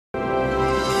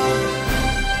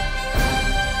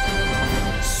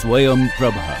Swayam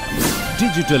Prabha.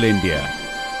 Digital India.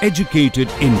 Educated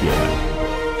India.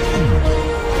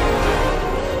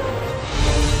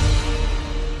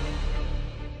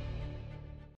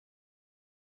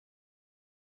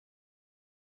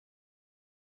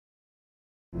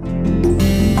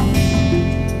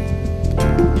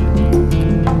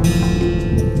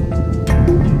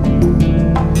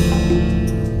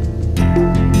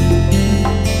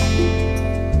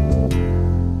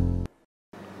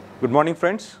 Good morning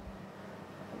friends,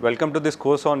 welcome to this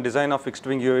course on design of fixed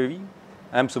wing UAV.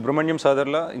 I am Subramaniam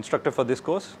Sadarla, instructor for this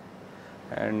course,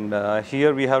 and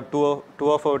here we have two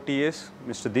of our TAs,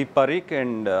 Mr. Deep Parikh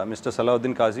and Mr.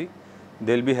 Salahuddin Qazi.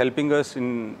 They will be helping us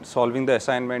in solving the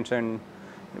assignments, and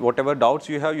whatever doubts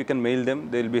you have you can mail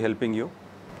them, they will be helping you.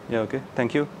 Yeah, okay,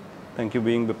 thank you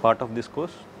being a part of this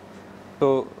course.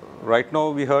 So right now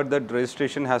we heard that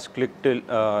registration has clicked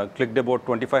about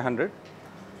 2500.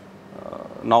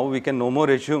 Now we can no more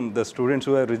assume the students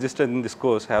who are registered in this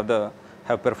course have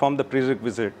performed the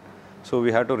prerequisite. So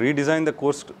we have to redesign the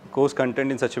course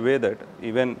content in such a way that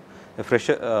even a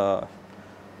fresher,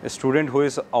 a student who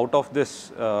is out of this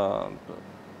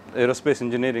aerospace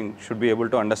engineering should be able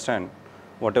to understand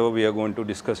whatever we are going to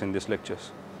discuss in these lectures.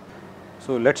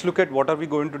 So let's look at what are we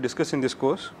going to discuss in this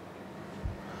course.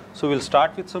 So we'll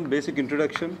start with some basic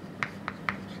introduction.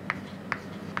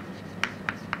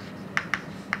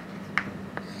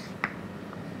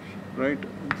 Right,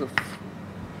 the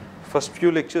first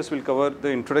few lectures will cover the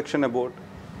introduction about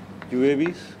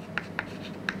UAVs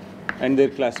and their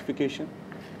classification.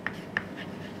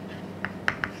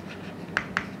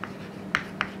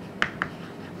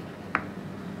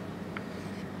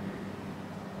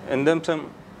 And then some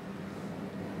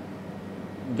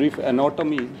brief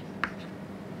anatomy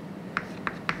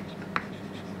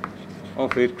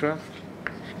of aircraft.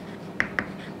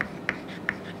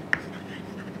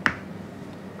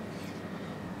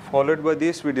 Followed by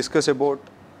this, we discuss about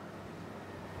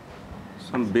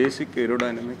some basic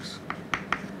aerodynamics.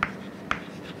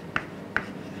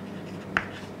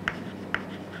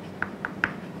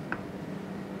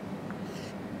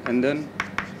 And then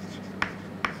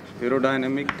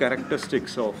aerodynamic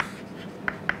characteristics of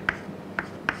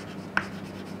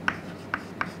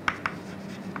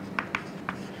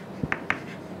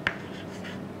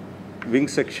wing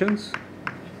sections,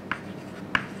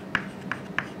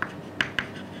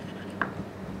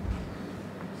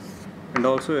 and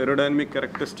also aerodynamic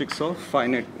characteristics of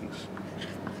finite wings.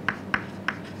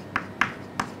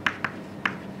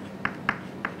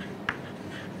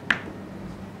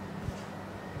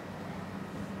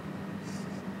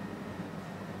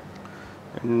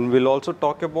 And we'll also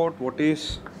talk about what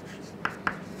is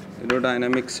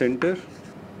aerodynamic center,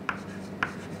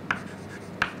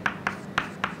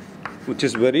 which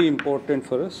is very important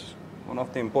for us, one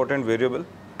of the important variable,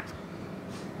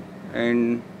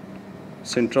 and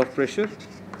center of pressure,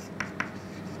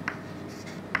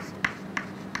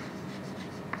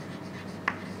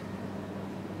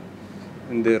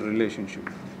 and their relationship.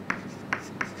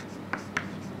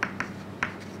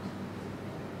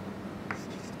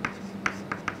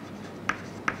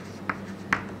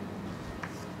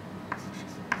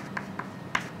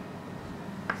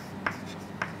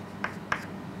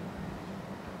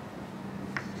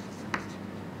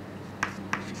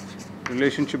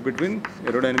 Relationship between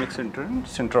aerodynamic center and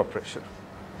center of pressure.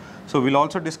 So we'll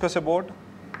also discuss about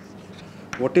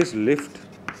what is lift,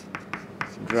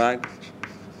 drag,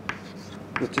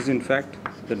 which is in fact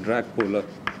the drag polar.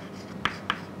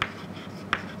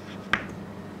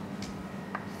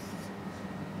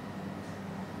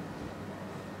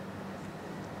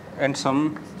 And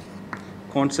some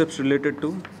concepts related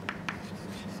to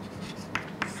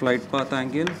flight path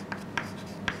angle,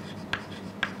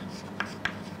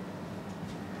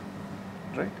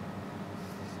 right?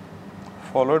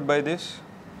 Followed by this,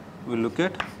 we'll look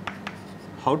at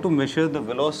how to measure the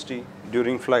velocity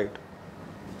during flight,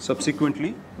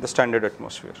 subsequently the standard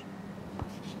atmosphere.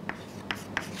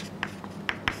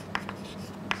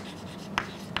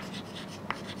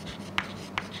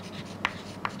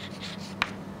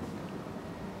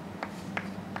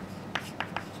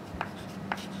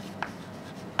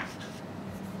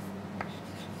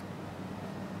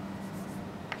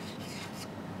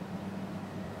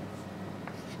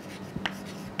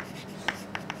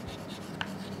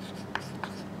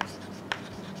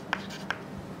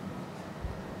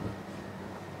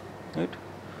 Right.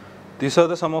 These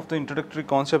are some of the introductory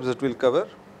concepts that we'll cover.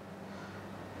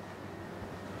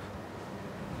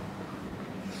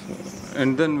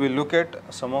 And then we'll look at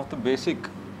some of the basic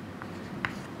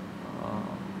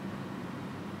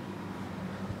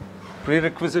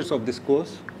prerequisites of this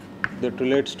course that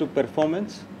relates to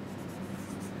performance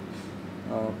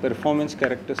performance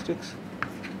characteristics.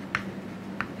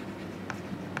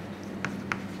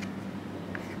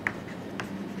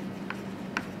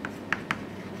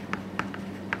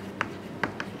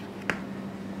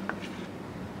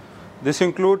 This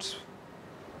includes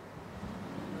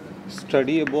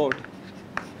study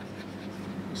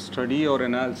or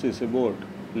analysis about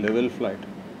level flight,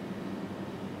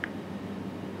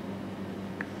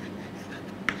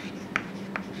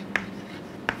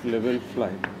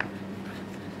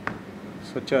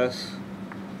 such as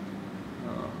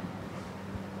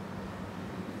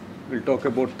we'll talk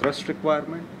about thrust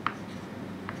requirement,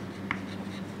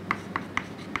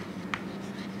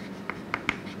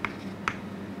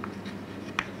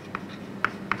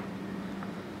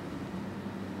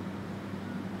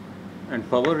 and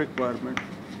power requirement,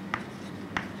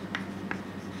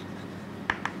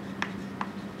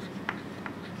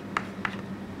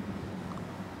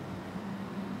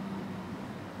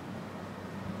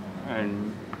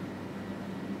 and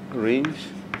range,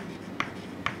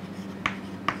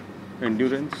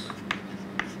 endurance,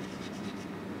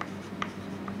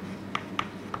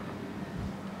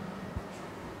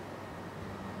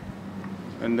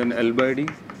 and then L by D,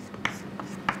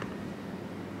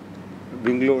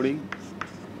 wing loading,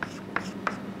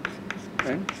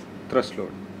 and thrust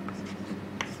load,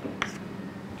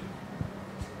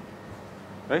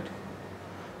 right?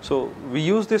 So we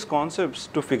use these concepts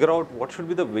to figure out what should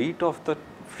be the weight of the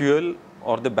fuel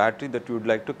or the battery that you would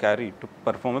like to carry to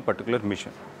perform a particular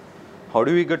mission. How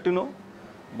do we get to know?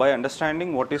 By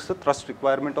understanding what is the thrust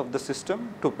requirement of the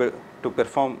system to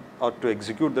perform or to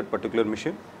execute that particular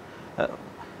mission,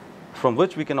 from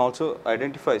which we can also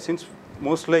identify, since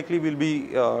most likely we'll be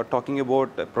talking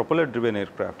about propeller driven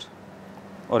aircrafts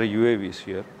or a UAVs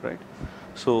here, right?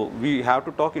 So we have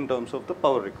to talk in terms of the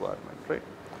power requirement, right?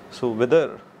 So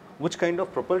which kind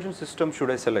of propulsion system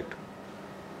should I select?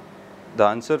 The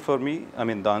answer for me,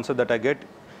 the answer that I get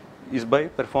is by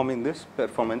performing this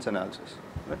performance analysis,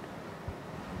 right?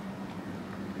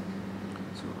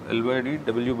 So L by D,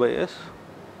 W by S,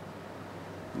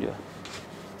 yeah.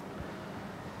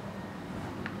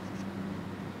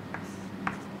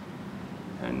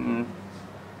 And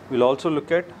we'll also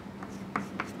look at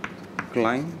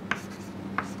climb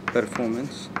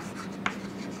performance.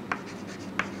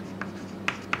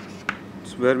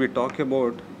 It's where we talk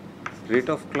about rate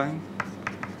of climb,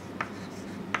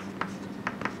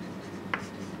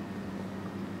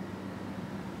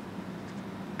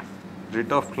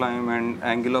 and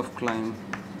angle of climb.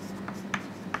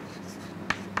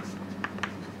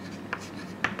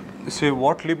 Say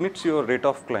what limits your rate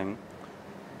of climb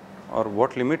or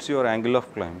what limits your angle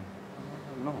of climb?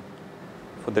 No.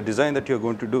 For the design that you are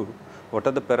going to do, what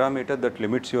are the parameters that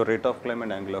limits your rate of climb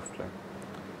and angle of climb?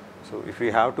 So if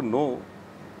we have to know,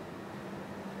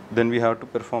 then we have to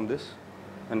perform this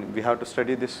and we have to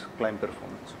study this climb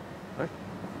performance, right?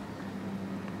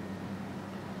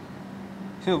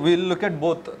 So we'll look at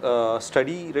both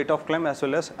study rate of climb as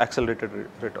well as accelerated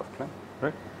rate of climb,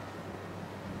 right?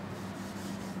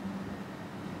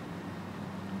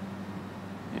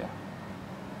 Yeah.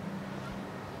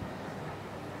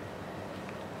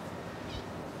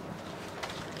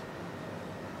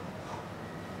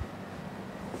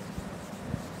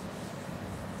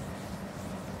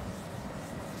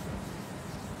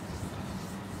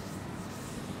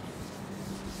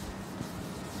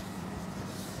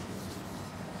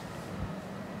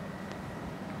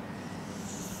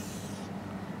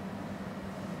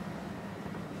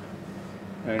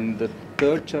 And the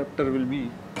third chapter will be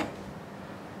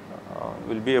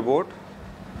about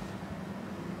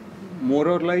more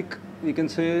or like we can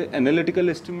say analytical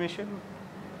estimation,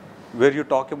 where you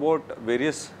talk about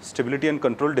various stability and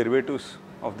control derivatives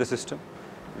of the system,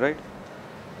 right?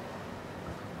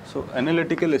 So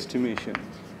analytical estimation.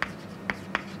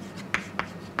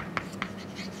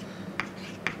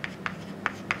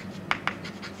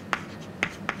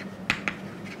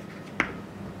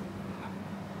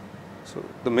 So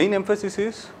the main emphasis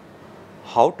is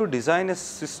how to design a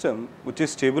system which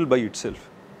is stable by itself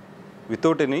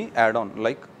without any add-on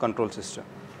like control system,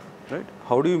 right?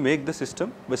 How do you make the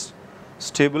system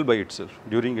stable by itself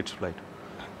during its flight,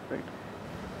 right?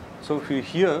 So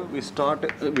here we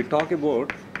talk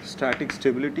about static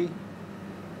stability.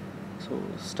 So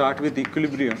start with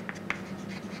equilibrium.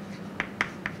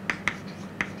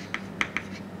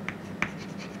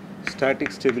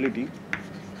 Static stability.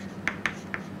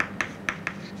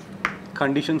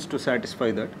 Conditions to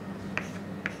satisfy that.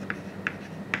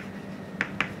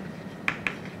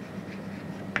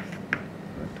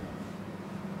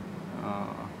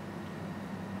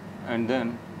 And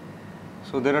then,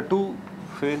 so there are two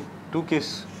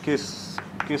case case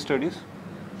studies.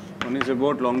 One is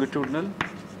about longitudinal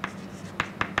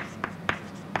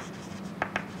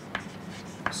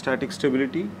static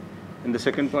stability, and the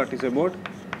second part is about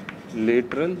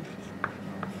lateral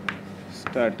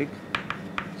static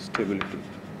stability.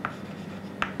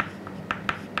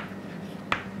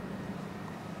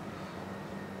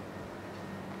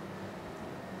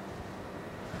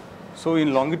 So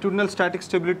in longitudinal static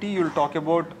stability, you will talk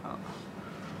about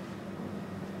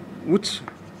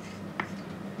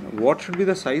what should be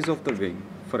the size of the wing,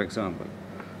 for example,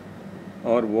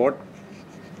 or what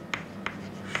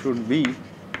should be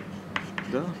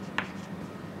the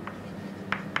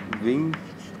wing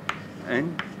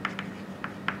and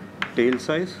tail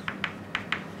size,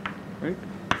 right?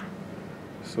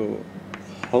 So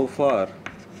how far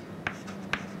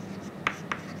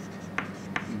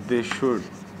they should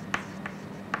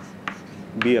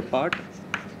be apart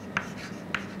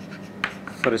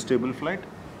for a stable flight,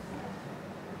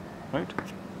 right?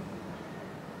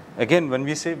 Again, when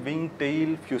we say wing,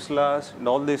 tail, fuselage and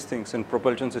all these things in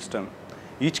propulsion system,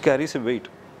 each carries a weight,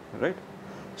 right?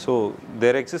 So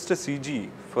there exists a CG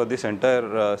for this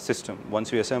entire system.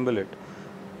 Once you assemble it,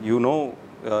 you know,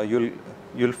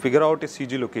 you'll figure out a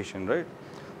CG location, right?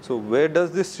 So where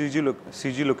does this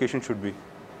CG location should be?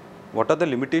 What are the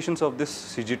limitations of this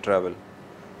CG travel?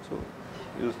 So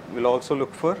we'll also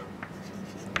look for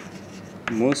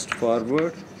most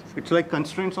forward. It's like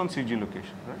constraints on CG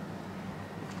location, right?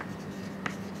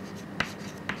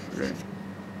 Right.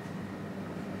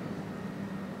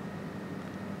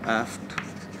 Aft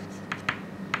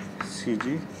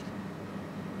CG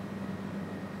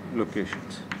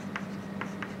locations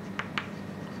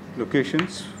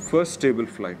for stable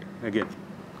flight again.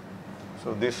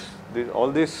 So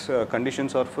all these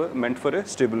conditions are meant for a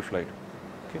stable flight.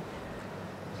 Okay.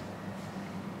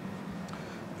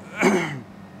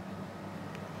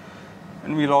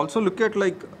 And we'll also look at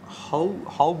like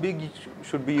how big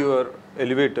should be your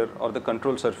elevator or the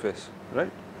control surface,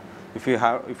 right? If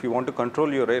you want to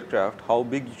control your aircraft, how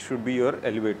big should be your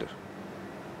elevator?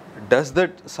 Does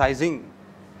that sizing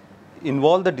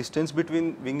involve the distance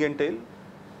between wing and tail,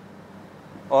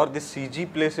 or this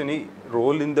CG plays any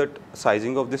role in that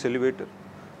sizing of this elevator?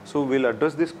 So we'll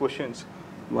address these questions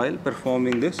while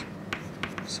performing this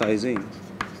sizing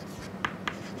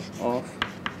of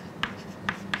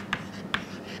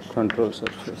control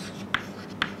surface.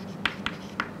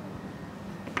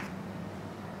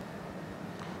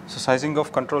 So sizing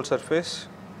of control surface,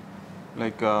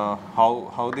 like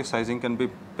how the sizing can be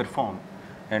performed,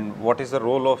 and what is the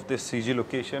role of this CG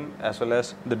location as well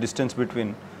as the distance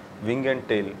between wing and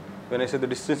tail. When I say the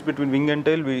distance between wing and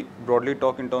tail, we broadly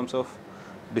talk in terms of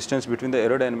distance between the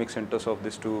aerodynamic centers of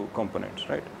these two components,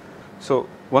 right? So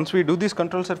once we do this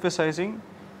control surface sizing,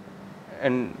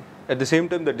 and at the same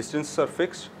time the distances are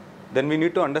fixed, then we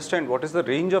need to understand what is the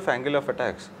range of angle of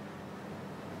attacks.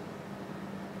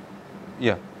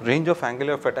 Yeah, range of angle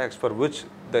of attacks for which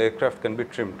the aircraft can be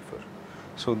trimmed for.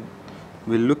 So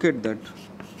we'll look at that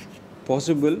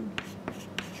possible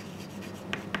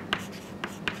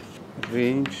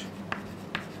range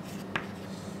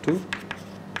to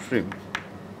trim.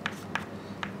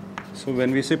 So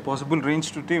when we say possible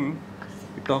range to trim,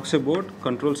 it talks about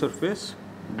control surface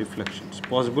deflections,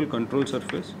 possible control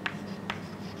surface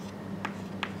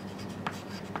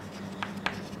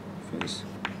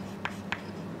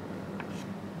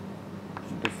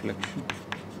deflection.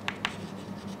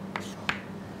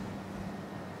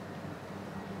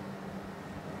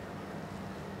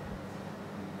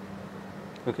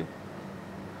 Okay.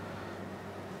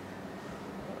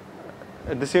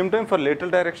 At the same time, for lateral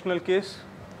directional case,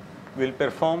 we'll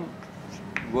perform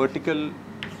vertical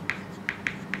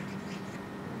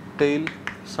tail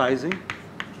sizing,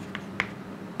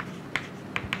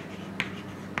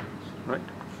 right,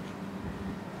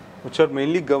 which are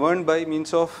mainly governed by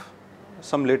means of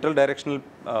some lateral directional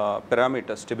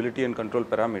parameters, stability and control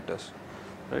parameters,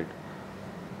 right?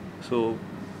 So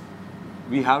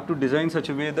we have to design such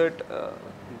a way that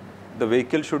the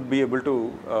vehicle should be able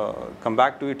to come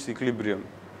back to its equilibrium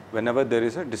whenever there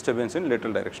is a disturbance in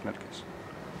lateral directional case.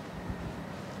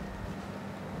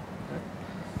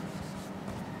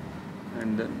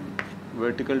 And then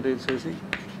vertical tail sizing,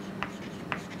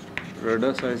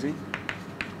 rudder sizing.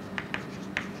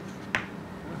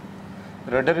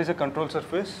 Rudder is a control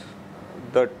surface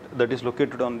that is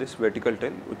located on this vertical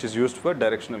tail, which is used for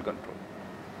directional control.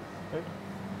 Right?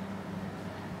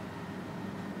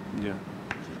 Yeah.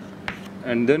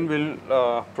 And then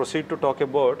we'll proceed to talk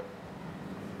about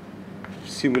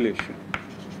simulation.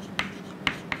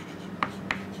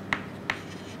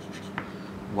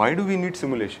 Why do we need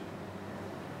simulation?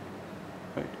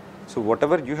 Right? So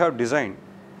whatever you have designed,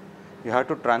 you have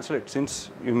to translate, since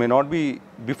you may not be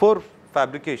before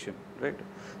fabrication, right?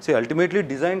 See, ultimately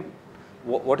design,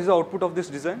 what is the output of this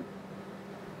design?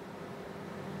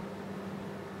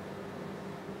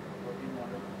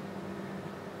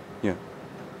 Yeah.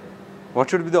 What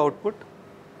should be the output?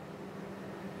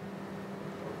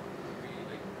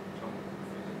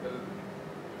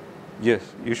 Yes,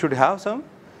 you should have some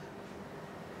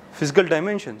physical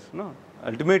dimensions. No,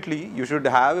 ultimately you should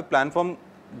have a planform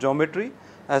geometry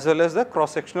as well as the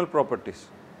cross-sectional properties,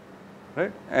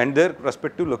 right, and their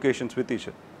respective locations with each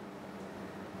other.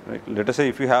 Right. Let us say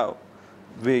if you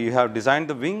have designed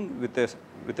the wing with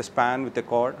a span, with a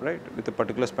chord, right, with a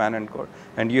particular span and chord,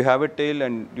 and you have a tail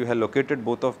and you have located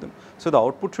both of them. So the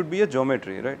output should be a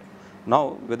geometry, right?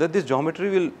 Now whether this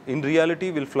geometry will in reality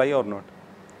will fly or not,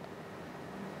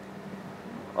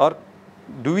 or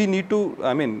do we need to,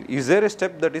 I mean, is there a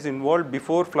step that is involved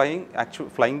before flying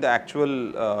the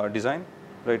actual design,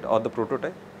 right, or the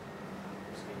prototype?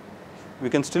 We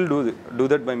can still do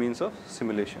that by means of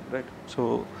simulation, right?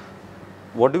 So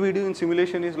what do we do in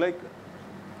simulation is like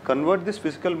convert this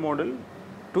physical model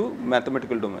to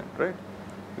mathematical domain, right?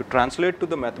 You translate to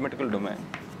the mathematical domain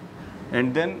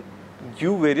and then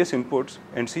give various inputs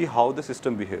and see how the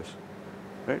system behaves,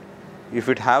 right? If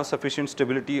it has sufficient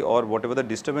stability, or whatever the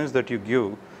disturbance that you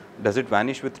give, does it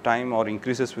vanish with time or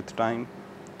increases with time,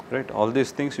 right? All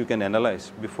these things you can analyze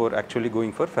before actually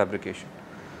going for fabrication.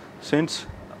 Since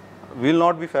we will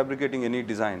not be fabricating any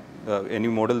design, any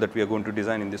model that we are going to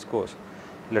design in this course,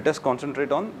 let us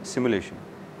concentrate on simulation.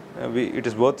 It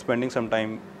is worth spending some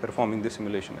time performing the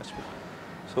simulation as well.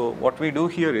 So what we do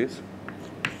here is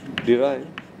derive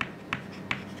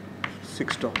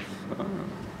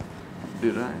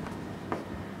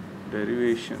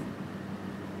derivation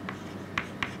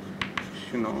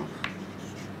of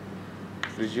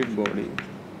rigid body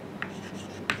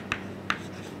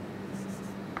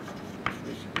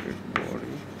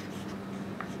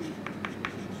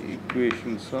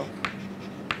equations of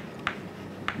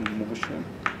motion,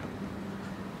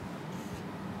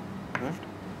 right?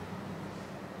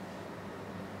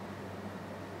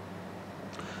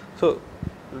 So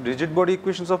rigid body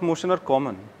equations of motion are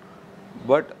common,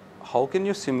 but how can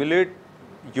you simulate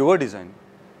your design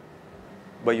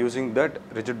by using that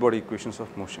rigid body equations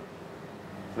of motion,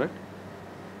 right?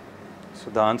 So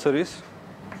the answer is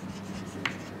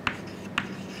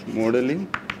modeling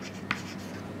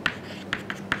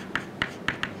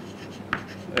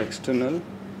external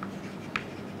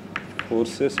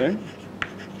forces and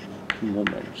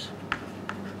moments.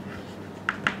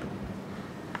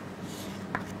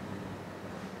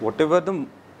 Whatever the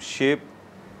shape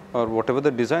or whatever the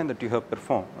design that you have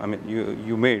performed, I mean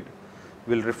you made,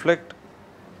 will reflect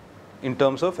in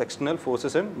terms of external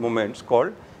forces and moments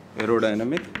called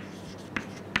aerodynamic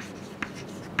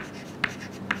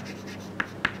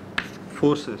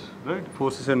forces, right?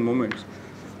 Forces and moments.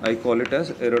 I call it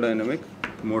as aerodynamic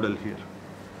model here,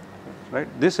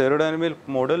 right? This aerodynamic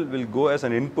model will go as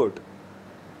an input,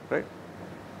 right?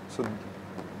 So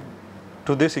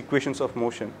to this equations of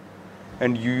motion,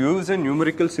 and you use a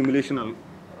numerical simulation,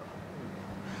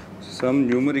 some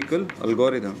numerical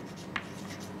algorithm,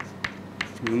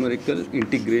 numerical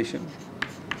integration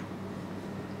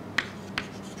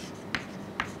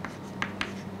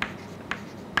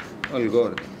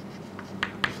algorithm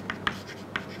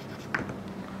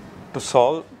to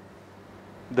solve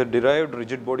the derived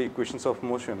rigid body equations of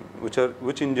motion,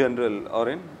 which in general are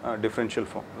in differential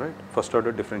form, right? First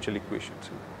order differential equations.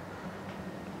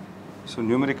 So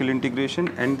numerical integration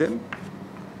and then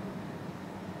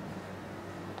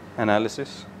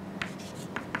analysis,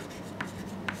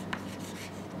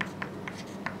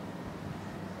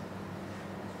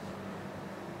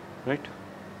 right?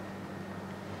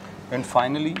 And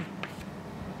finally,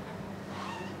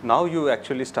 now you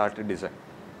actually start a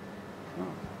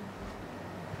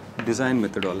design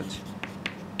methodology.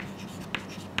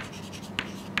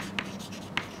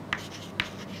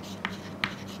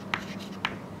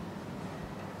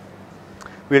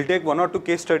 We'll take one or two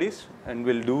case studies and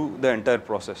we'll do the entire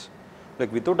process.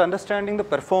 Like without understanding the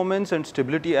performance and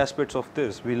stability aspects of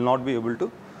this, we'll not be able to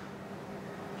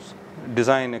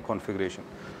design a configuration.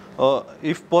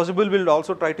 If possible, we'll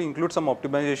also try to include some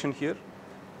optimization here,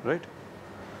 right?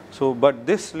 So, but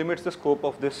this limits the scope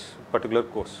of this particular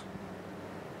course.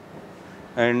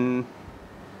 And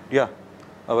yeah,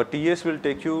 our TS will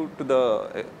take you to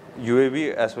the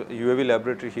UAV UAV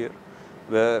laboratory here,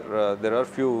 where there are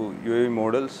few UAV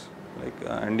models, like,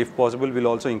 and if possible, we'll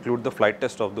also include the flight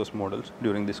test of those models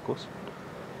during this course.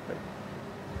 Right.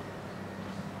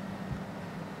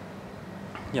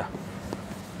 Yeah.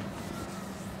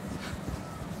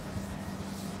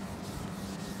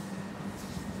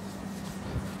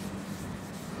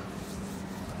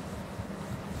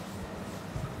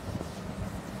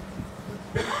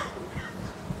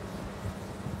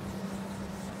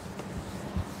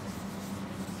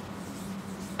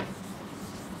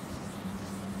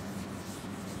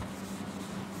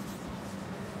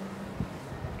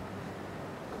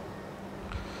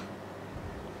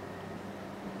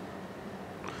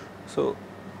 So,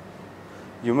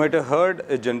 you might have heard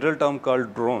a general term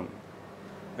called drone,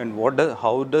 and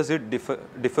how does it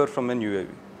differ from an UAV,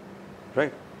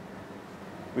 right?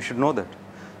 We should know that.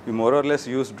 We more or less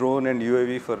use drone and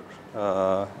UAV for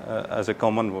as a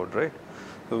common word, right?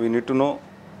 So we need to know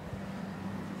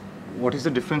what is the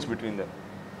difference between them.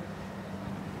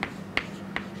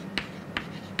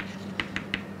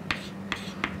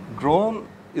 Drone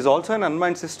is also an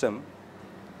unmanned system,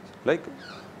 like,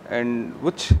 and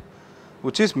which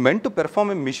is meant to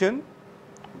perform a mission,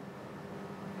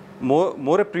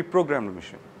 more a pre-programmed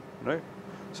mission, right?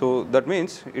 So that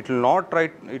means it will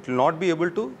not be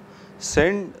able to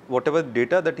send whatever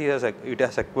data that it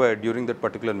has acquired during that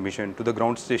particular mission to the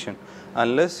ground station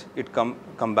unless it come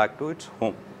back to its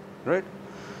home, right?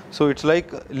 So it's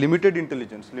like limited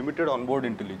intelligence, limited onboard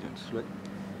intelligence, right?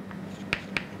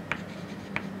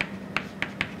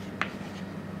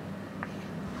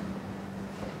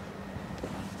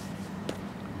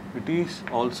 It is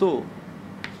also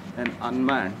an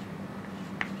unmanned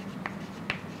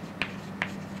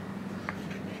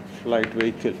light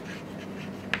vehicle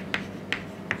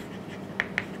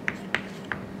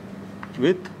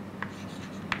with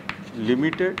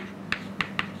limited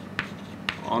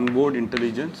onboard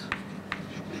intelligence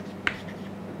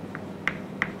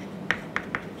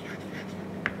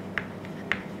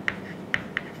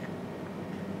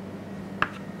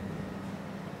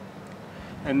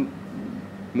and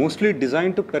mostly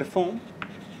designed to perform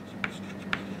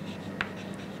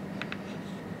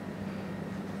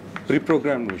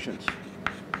pre-programmed missions.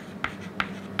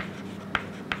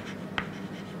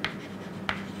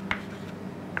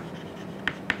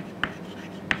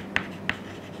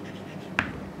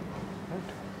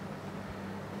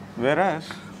 Whereas,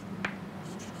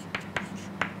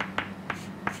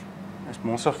 as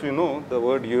most of you know, the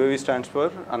word UAV stands for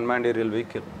Unmanned Aerial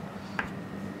Vehicle.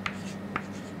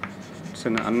 It's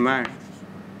an unmanned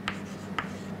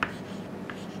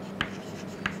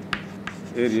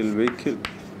aerial vehicle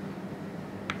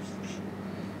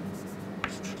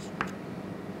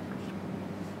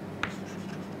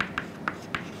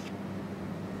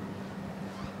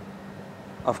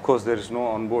of course there is no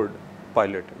onboard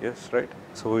pilot, yes, right?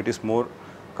 So it is more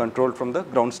controlled from the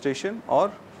ground station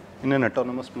or in an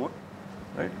autonomous mode,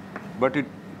 right? But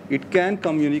it can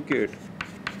communicate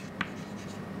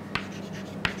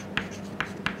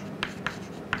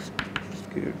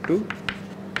to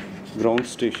ground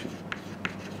station.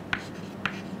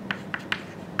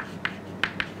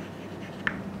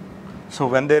 So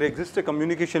when there exists a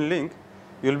communication link,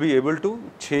 you will be able to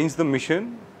change the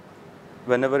mission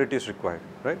whenever it is required,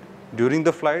 right? During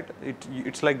the flight,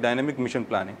 it's like dynamic mission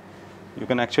planning. You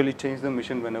can actually change the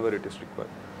mission whenever it is required.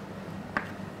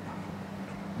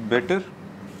 Better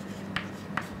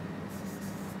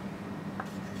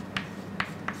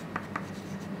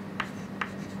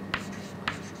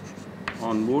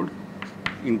onboard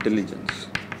intelligence.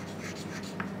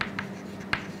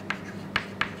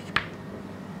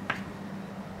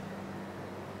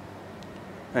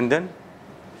 And then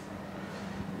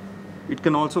it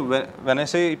can also, when I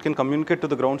say it can communicate to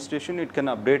the ground station, it can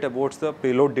update about the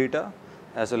payload data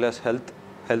as well as health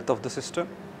of the system,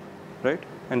 right?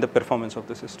 And the performance of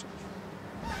the system.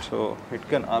 So it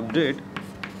can update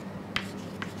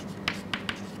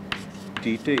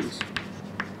details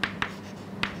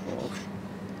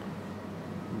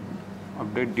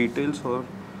or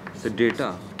the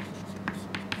data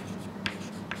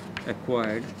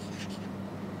acquired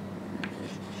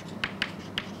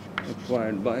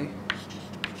by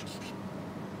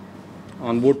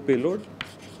onboard payload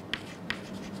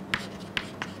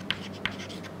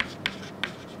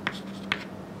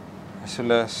as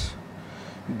well as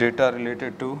data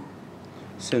related to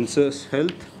sensors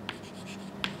health,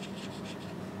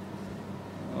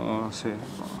 say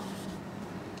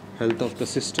health of the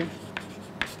system,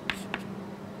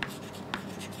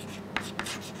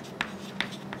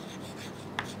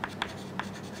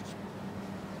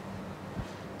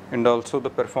 and also the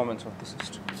performance of the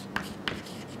system.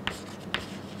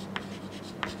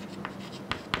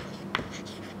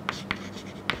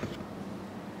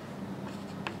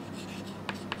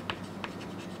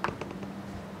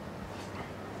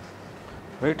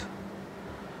 Right?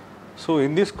 So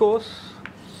in this course,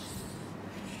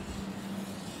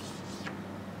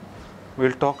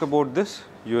 we'll talk about this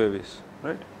UAVs,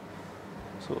 right?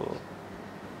 So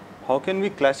how can we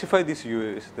classify these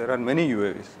UAVs? There are many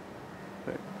UAVs,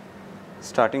 right?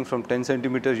 Starting from 10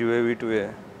 centimeter UAV to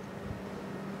a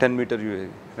 10-meter UAV,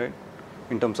 right?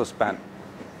 In terms of span.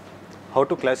 How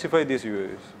to classify these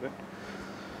UAVs, right?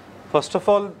 First of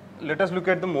all, let us look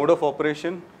at the mode of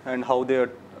operation and how they are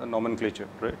nomenclature,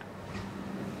 right?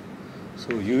 So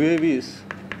UAVs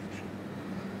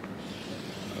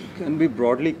can be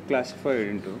broadly classified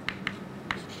into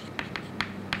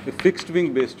a fixed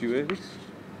wing based UAVs,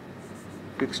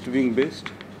 fixed wing based,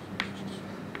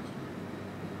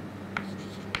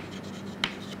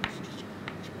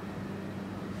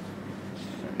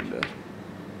 and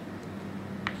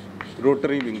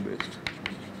rotary wing based.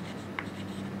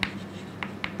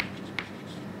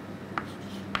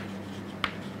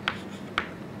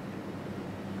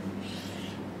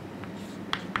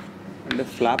 And a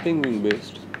flapping wing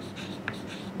based,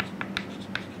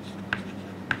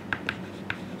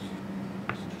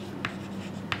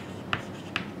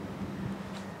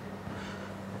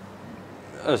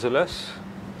 as well as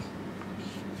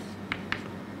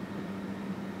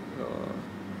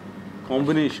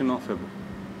combination of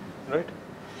right?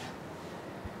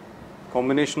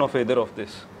 Combination of either of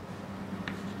this.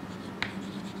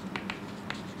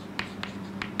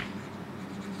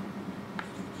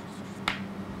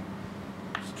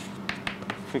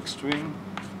 Fixed wing,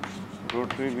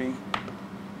 rotary wing,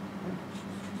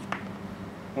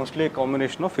 mostly a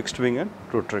combination of fixed wing and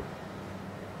rotary.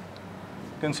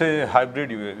 You can say a hybrid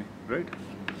UAV, right?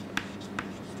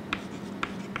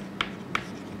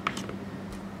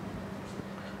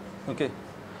 Okay,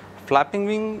 flapping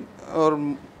wing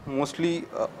or mostly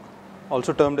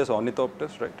also termed as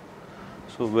ornithopters, right?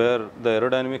 So where the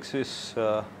aerodynamics is,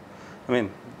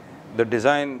 the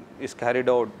design is carried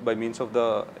out by means of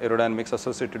the aerodynamics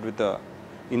associated with the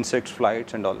insects,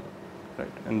 flights and all,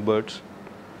 right, and birds,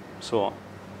 so on.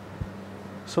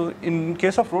 So in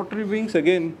case of rotary wings,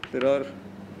 again there are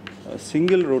a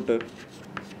single rotor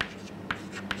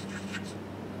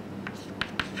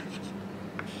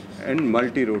and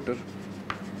multi-rotor.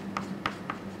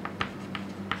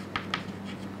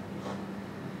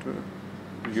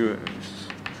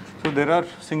 UAVs. So there are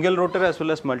single rotor as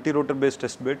well as multi-rotor based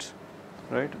test beds,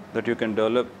 right, that you can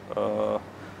develop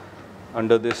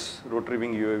under this rotary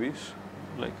wing UAVs.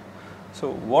 Like,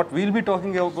 so what we'll be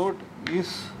talking about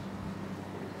is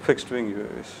fixed wing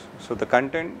UAVs. So the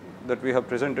content that we have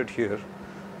presented here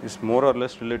is more or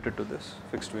less related to this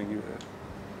fixed wing UAV.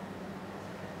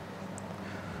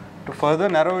 To further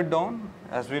narrow it down,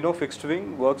 as we know, fixed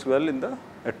wing works well in the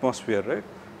atmosphere, right?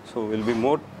 So we'll be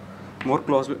more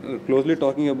closely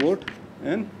talking about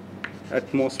an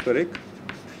atmospheric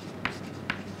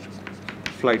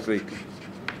flight vehicle.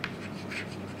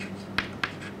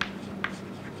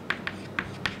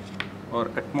 Or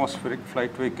atmospheric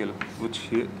flight vehicle, which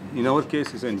here, in our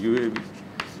case is an UAV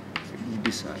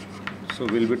design. So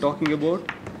we'll be talking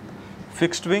about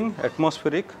fixed wing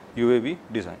atmospheric UAV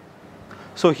design.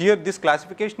 So here this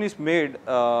classification is made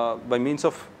by means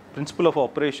of principle of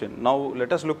operation. Now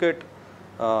let us look at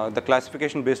the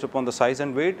classification based upon the size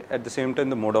and weight, at the same time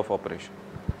the mode of operation.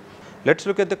 Let's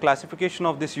look at the classification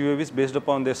of these UAVs based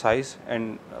upon their size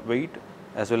and weight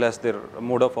as well as their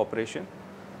mode of operation,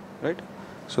 right?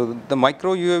 So the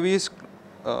micro UAVs,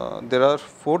 there are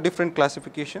 4 different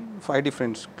classification, 5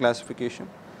 different classification,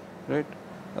 right?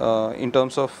 In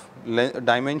terms of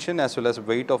dimension as well as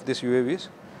weight of these UAVs.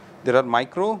 There are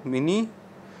micro, mini,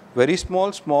 very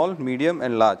small, small, medium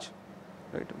and large,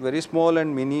 right? Very small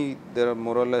and mini, there are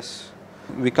more or less,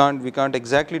 we can't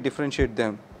exactly differentiate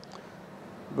them.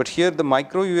 But here the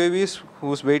micro UAVs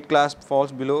whose weight class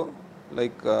falls below,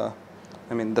 like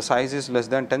the size is less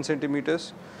than 10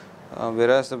 centimeters,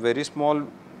 whereas the very small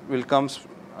will comes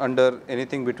under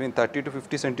anything between 30 to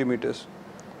 50 centimeters,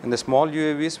 and the small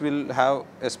UAVs will have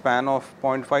a span of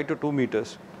 0.5 to 2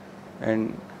 meters,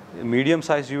 and medium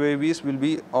size UAVs will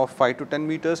be of 5 to 10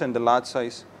 meters, and the large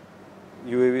size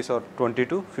UAVs are 20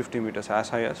 to 50 meters, as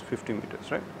high as 50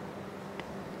 meters, right?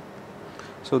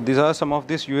 So these are some of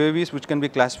these UAVs which can be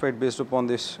classified based upon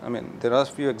this. There are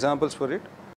few examples for it.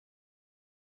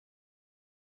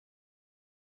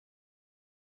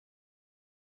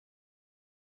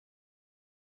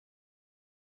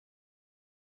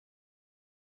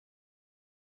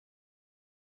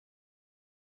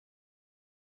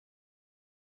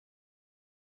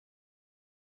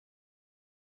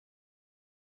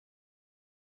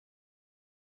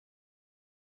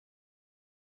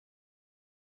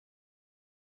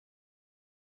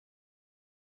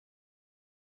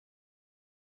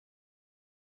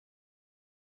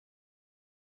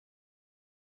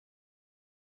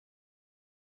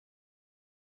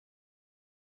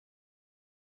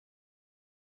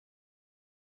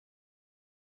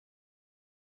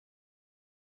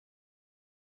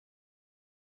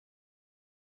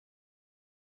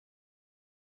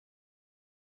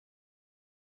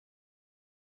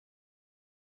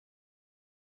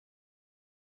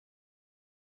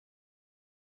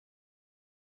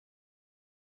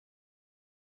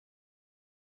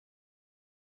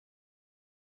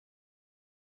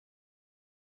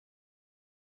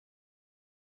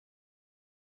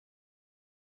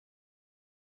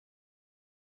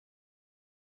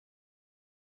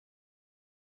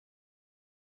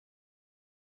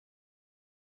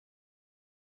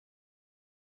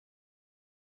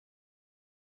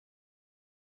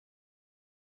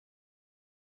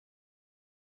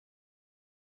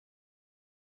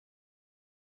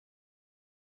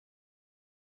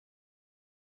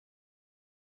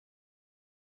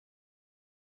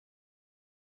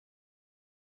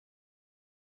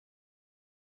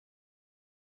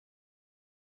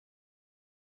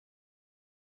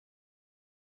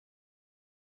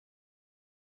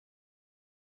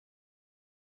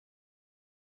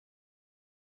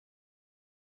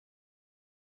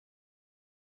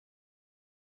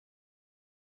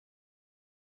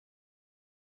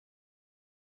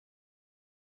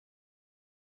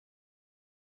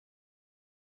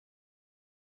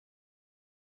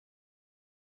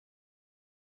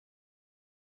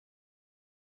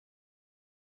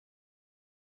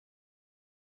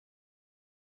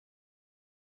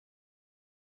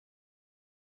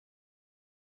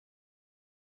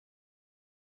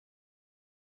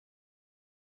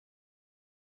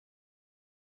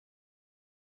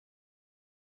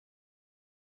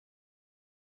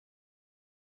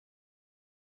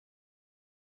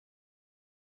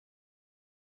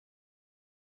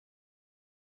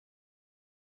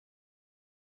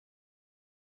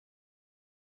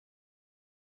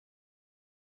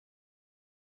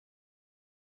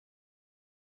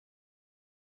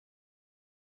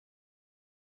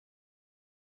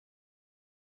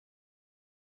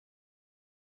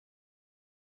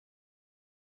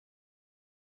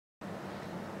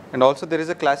 And also there is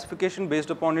a classification based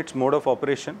upon its mode of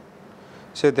operation.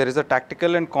 So there is a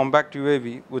tactical and combat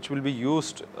UAV which will be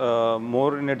used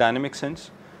more in a dynamic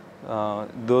sense.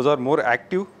 Those are more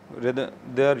active, rather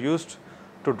they are used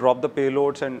to drop the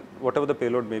payloads and whatever the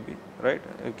payload may be, right?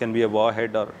 It can be a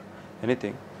warhead or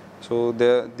anything. So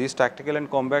these tactical and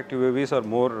combat UAVs are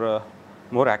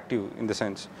more active in the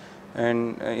sense,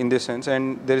 and in this sense.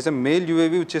 And there is a MALE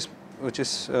UAV which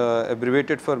is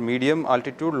abbreviated for medium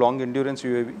altitude long endurance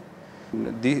UAV,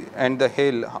 and the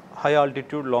HALE, high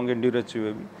altitude long endurance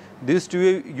UAV. These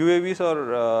two UAVs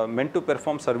are meant to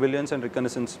perform surveillance and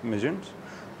reconnaissance missions,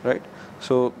 right?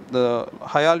 So the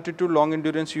high altitude long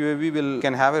endurance UAV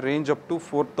can have a range up to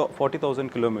 40,000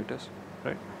 kilometers,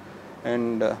 right?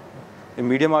 And a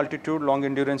medium altitude long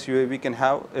endurance UAV can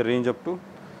have a range up to,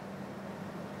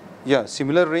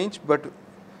 similar range, but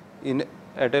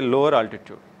at a lower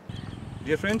altitude.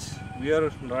 Dear friends, we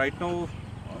are right now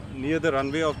near the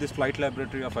runway of this flight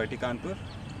laboratory of IIT Kanpur.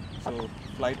 So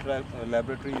flight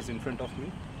laboratory is in front of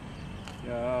me.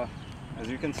 As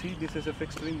you can see, this is a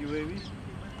fixed wing UAV,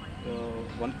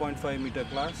 1.5 meter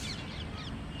class.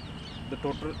 The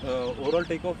total overall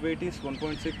takeoff weight is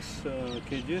 1.6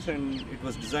 kgs, and it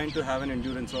was designed to have an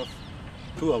endurance of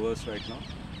 2 hours right now.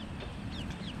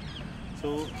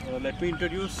 So let me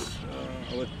introduce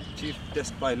our chief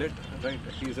test pilot, right?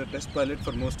 He is a test pilot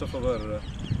for most of our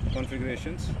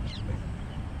configurations,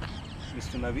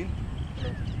 Mr. Naveen.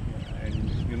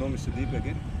 And you know Mr. Deep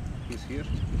again, he's here.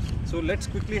 So let's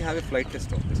quickly have a flight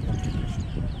test of this configuration.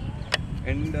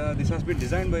 And this has been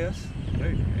designed by us,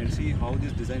 right? And see how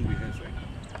this design behaves right now.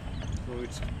 So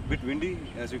it's a bit windy,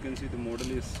 as you can see the model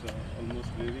is almost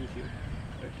waving here,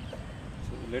 right?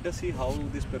 So let us see how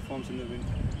this performs in the wind.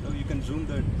 Now you can zoom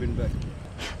the wind back.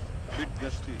 Bit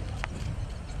gusty.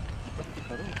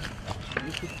 I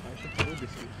should throw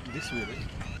this way, right?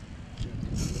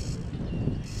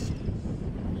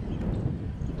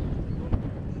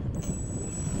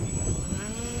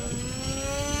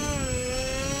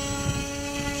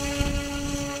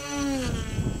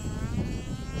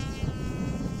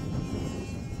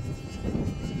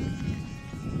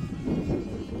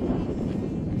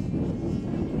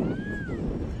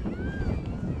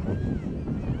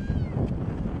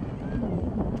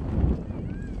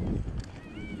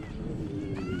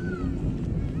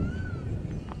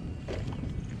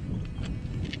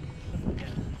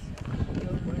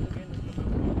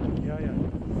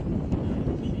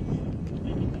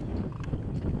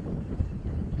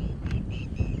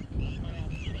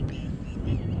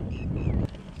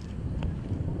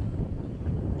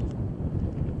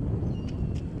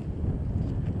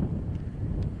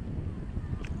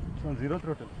 It's on zero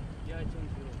throttle? Yeah, it's on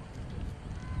zero.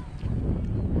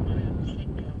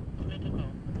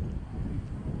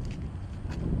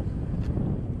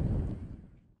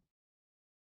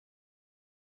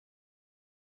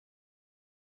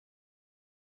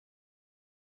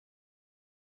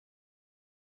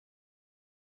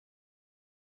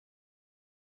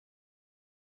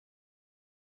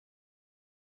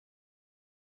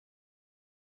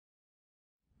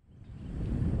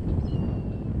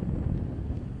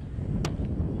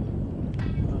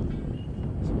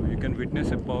 You can witness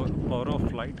a power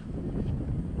of flight.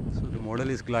 So the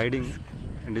model is gliding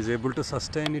and is able to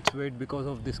sustain its weight because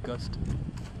of this gust.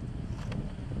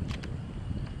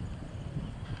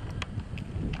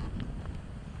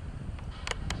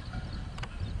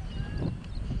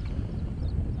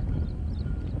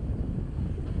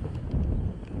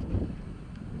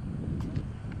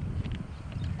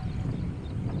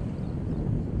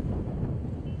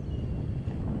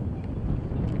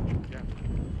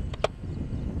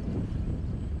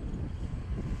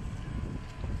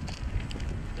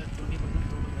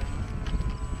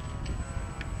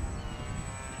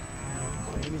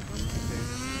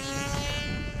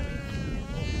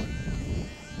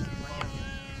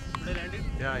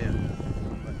 Yeah, yeah.